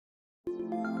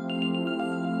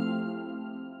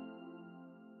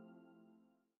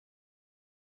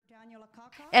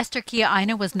Esther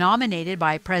Kiaaina was nominated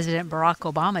by President Barack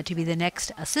Obama to be the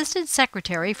next Assistant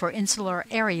Secretary for Insular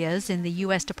Areas in the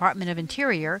U.S. Department of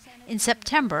Interior in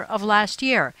September of last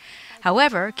year.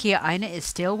 However, Kiaaina is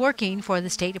still working for the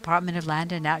State Department of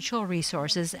Land and Natural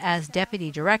Resources as Deputy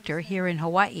Director here in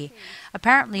Hawaii.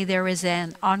 Apparently, there is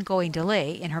an ongoing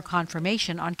delay in her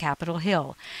confirmation on Capitol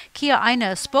Hill.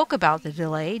 Kiaaina spoke about the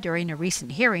delay during a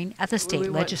recent hearing at the state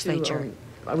legislature.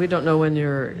 We don't know when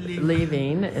you're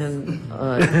leaving, and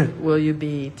will you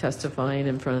be testifying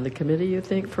in front of the committee, you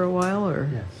think, for a while? Or?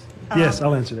 Yes. Yes,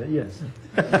 I'll answer that, yes.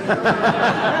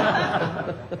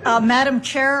 Madam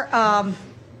Chair,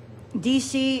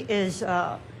 D.C. is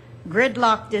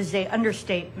gridlocked is an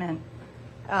understatement.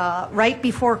 Right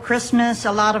before Christmas,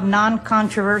 a lot of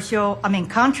controversial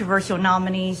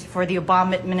nominees for the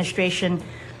Obama administration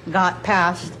got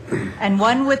passed. And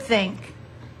one would think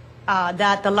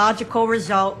that the logical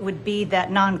result would be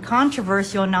that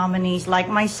non-controversial nominees like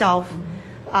myself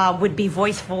would be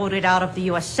voice voted out of the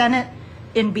U.S. Senate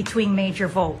in between major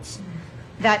votes.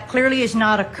 That clearly is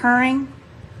not occurring.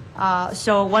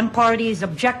 So one party is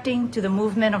objecting to the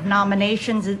movement of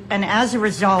nominations, and as a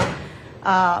result,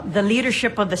 the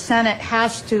leadership of the Senate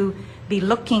has to be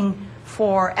looking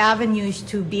for avenues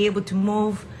to be able to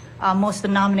move most of the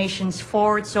nominations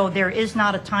forward. So there is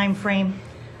not a time frame.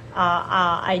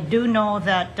 I do know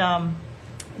that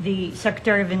the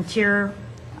Secretary of Interior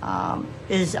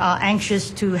is anxious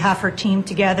to have her team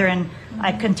together, and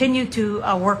I continue to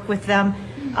work with them.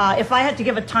 If I had to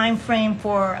give a time frame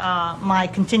for my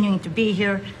continuing to be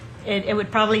here, it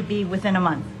would probably be within a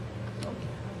month.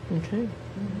 Okay.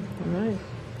 All right.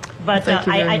 But Thank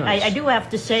you very much. I do have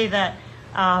to say that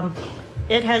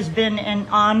it has been an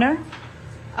honor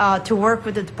to work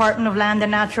with the Department of Land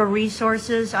and Natural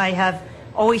Resources. I have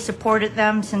always supported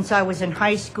them since I was in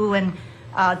high school, and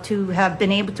to have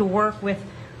been able to work with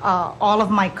all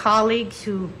of my colleagues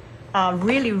who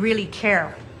really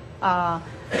care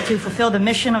to fulfill the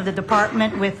mission of the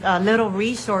department with little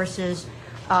resources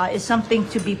is something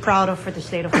to be proud of for the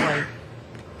state of Hawaii.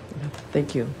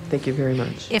 Thank you. Thank you very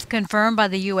much. If confirmed by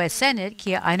the U.S. Senate,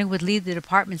 Kiaaina would lead the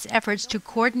department's efforts to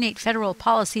coordinate federal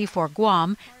policy for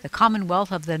Guam, the Commonwealth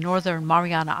of the Northern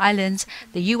Mariana Islands,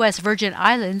 the U.S. Virgin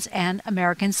Islands, and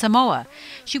American Samoa.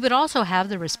 She would also have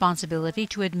the responsibility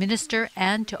to administer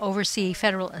and to oversee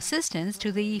federal assistance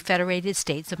to the Federated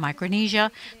States of Micronesia,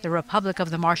 the Republic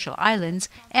of the Marshall Islands,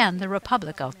 and the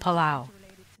Republic of Palau.